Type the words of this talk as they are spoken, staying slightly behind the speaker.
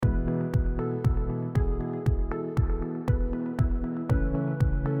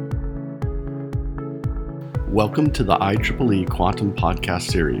Welcome to the IEEE Quantum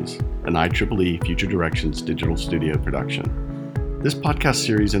Podcast Series, an IEEE Future Directions digital studio production. This podcast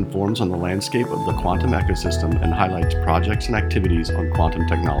series informs on the landscape of the quantum ecosystem and highlights projects and activities on quantum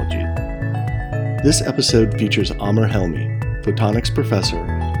technology. This episode features Amer Helmi, photonics professor,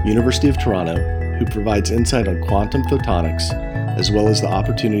 University of Toronto, who provides insight on quantum photonics, as well as the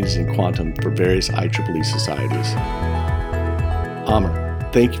opportunities in quantum for various IEEE societies. Amer,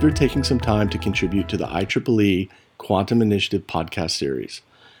 thank you for taking some time to contribute to the IEEE Quantum Initiative podcast series.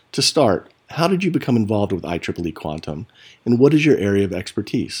 To start, how did you become involved with IEEE Quantum, and what is your area of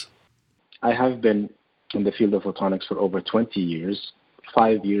expertise? I have been in the field of photonics for over 20 years,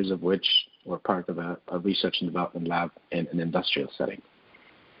 5 years of which were part of a research and development lab in an industrial setting.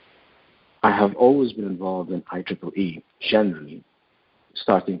 I have always been involved in IEEE generally,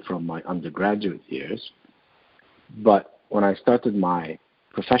 starting from my undergraduate years, but when I started my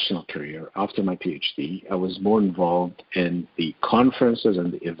professional career after my PhD, I was more involved in the conferences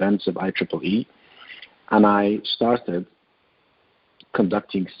and the events of IEEE, and I started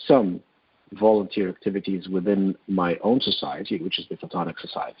conducting some volunteer activities within my own society, which is the Photonics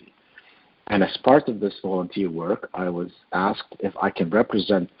Society. And as part of this volunteer work, I was asked if I can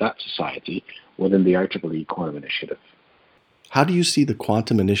represent that society within the IEEE Quantum Initiative. How do you see the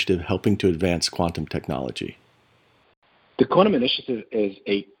Quantum Initiative helping to advance quantum technology? The Quantum Initiative is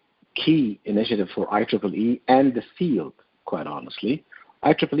a key initiative for IEEE and the field, quite honestly.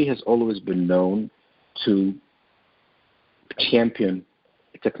 IEEE has always been known to champion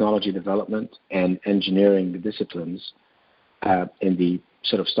technology development and engineering disciplines in the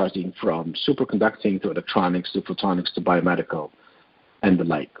sort of starting from superconducting to electronics to photonics to biomedical and the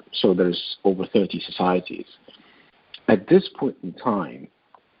like. So there's over 30 societies. At this point in time,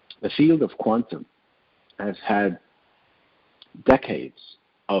 the field of quantum has had decades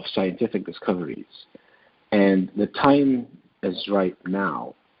of scientific discoveries, and the time is right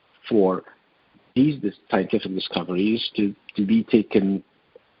now for these scientific discoveries to be taken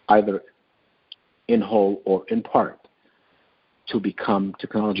either in whole or in part to become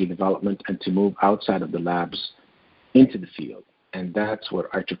technology development and to move outside of the labs into the field, and that's where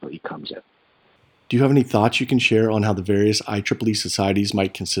IEEE comes in. Do you have any thoughts you can share on how the various IEEE societies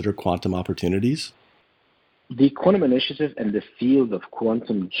might consider quantum opportunities? The Quantum Initiative and the field of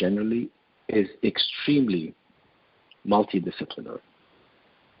quantum generally is extremely multidisciplinary,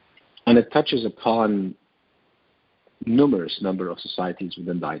 and it touches upon numerous number of societies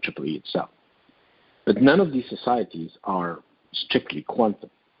within the IEEE itself. But none of these societies are strictly quantum.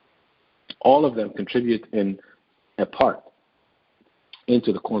 All of them contribute in a part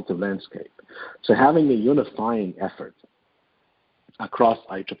into the quantum landscape. So having a unifying effort across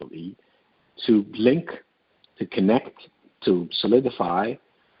IEEE to link, to connect, to solidify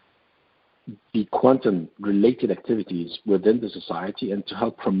the quantum-related activities within the society and to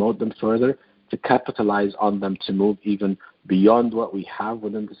help promote them further, to capitalize on them, to move even beyond what we have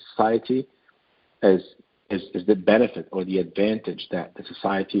within the society is the benefit or the advantage that the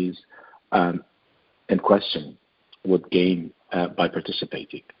societies in question would gain by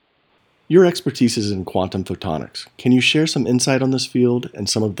participating. Your expertise is in quantum photonics. Can you share some insight on this field and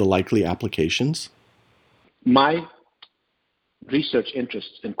some of the likely applications? My research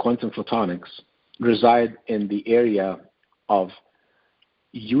interests in quantum photonics reside in the area of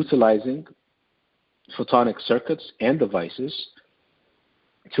utilizing photonic circuits and devices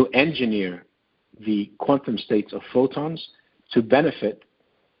to engineer the quantum states of photons to benefit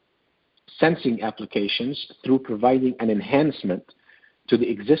sensing applications through providing an enhancement to the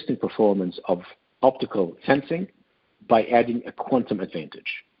existing performance of optical sensing by adding a quantum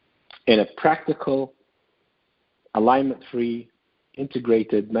advantage in a practical, alignment-free,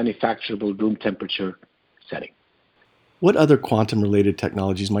 integrated, manufacturable room temperature setting. What other quantum-related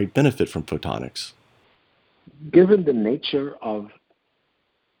technologies might benefit from photonics? Given the nature of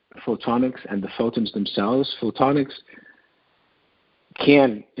photonics and the photons themselves, photonics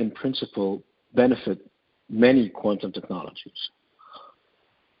can, in principle, benefit many quantum technologies.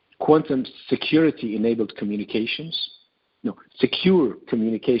 Quantum security-enabled communications, secure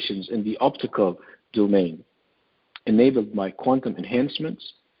communications in the optical domain enabled by quantum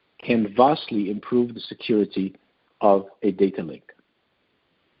enhancements can vastly improve the security of a data link.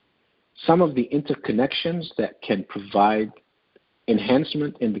 Some of the interconnections that can provide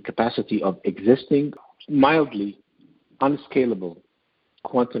enhancement in the capacity of existing, mildly unscalable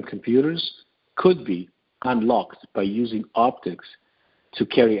quantum computers could be unlocked by using optics to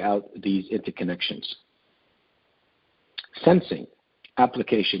carry out these interconnections. Sensing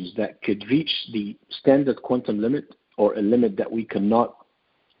applications that could reach the standard quantum limit or a limit that we cannot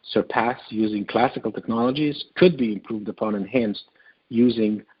surpassed using classical technologies could be improved upon, enhanced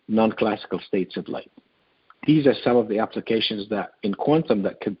using non-classical states of light. These are some of the applications that in quantum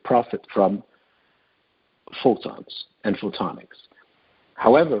that could profit from photons and photonics.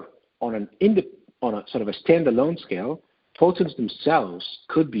 However, on a sort of a standalone scale, photons themselves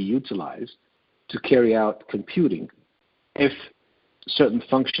could be utilized to carry out computing if certain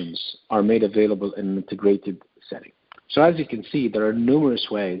functions are made available in an integrated setting. So as you can see, there are numerous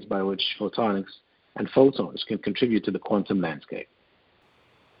ways by which photonics and photons can contribute to the quantum landscape.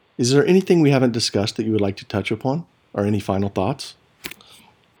 Is there anything we haven't discussed that you would like to touch upon, or any final thoughts?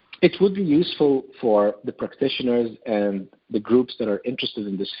 It would be useful for the practitioners and the groups that are interested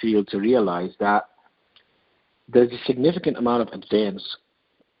in this field to realize that there's a significant amount of advance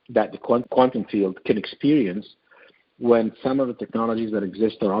that the quantum field can experience when some of the technologies that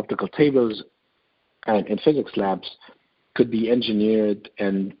exist on optical tables and in physics labs could be engineered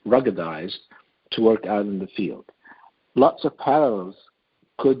and ruggedized to work out in the field. Lots of parallels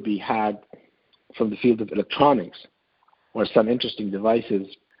could be had from the field of electronics, where some interesting devices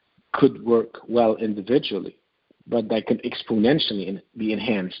could work well individually, but that can exponentially be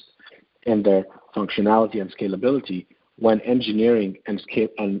enhanced in their functionality and scalability when engineering and scale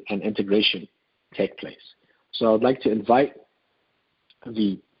and integration take place. So I'd like to invite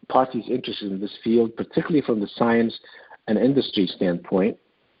the parties interested in this field, particularly from the science and industry standpoint,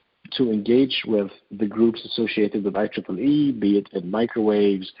 to engage with the groups associated with IEEE, be it in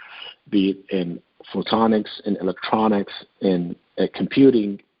microwaves, be it in photonics, in electronics, in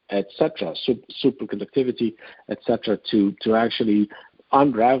computing, etc., superconductivity, etc., to actually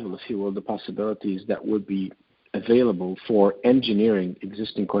unravel, if you will, the possibilities that would be available for engineering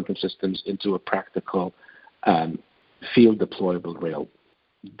existing quantum systems into a practical field deployable rail.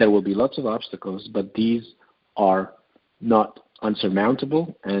 There will be lots of obstacles, but these are not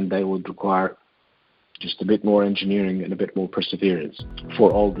unsurmountable, and they would require just a bit more engineering and a bit more perseverance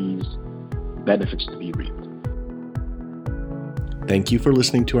for all these benefits to be reaped. Thank you for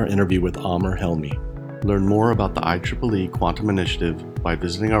listening to our interview with Amer Helmi. Learn more about the IEEE Quantum Initiative by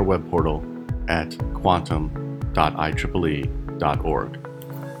visiting our web portal at quantum.ieee.org.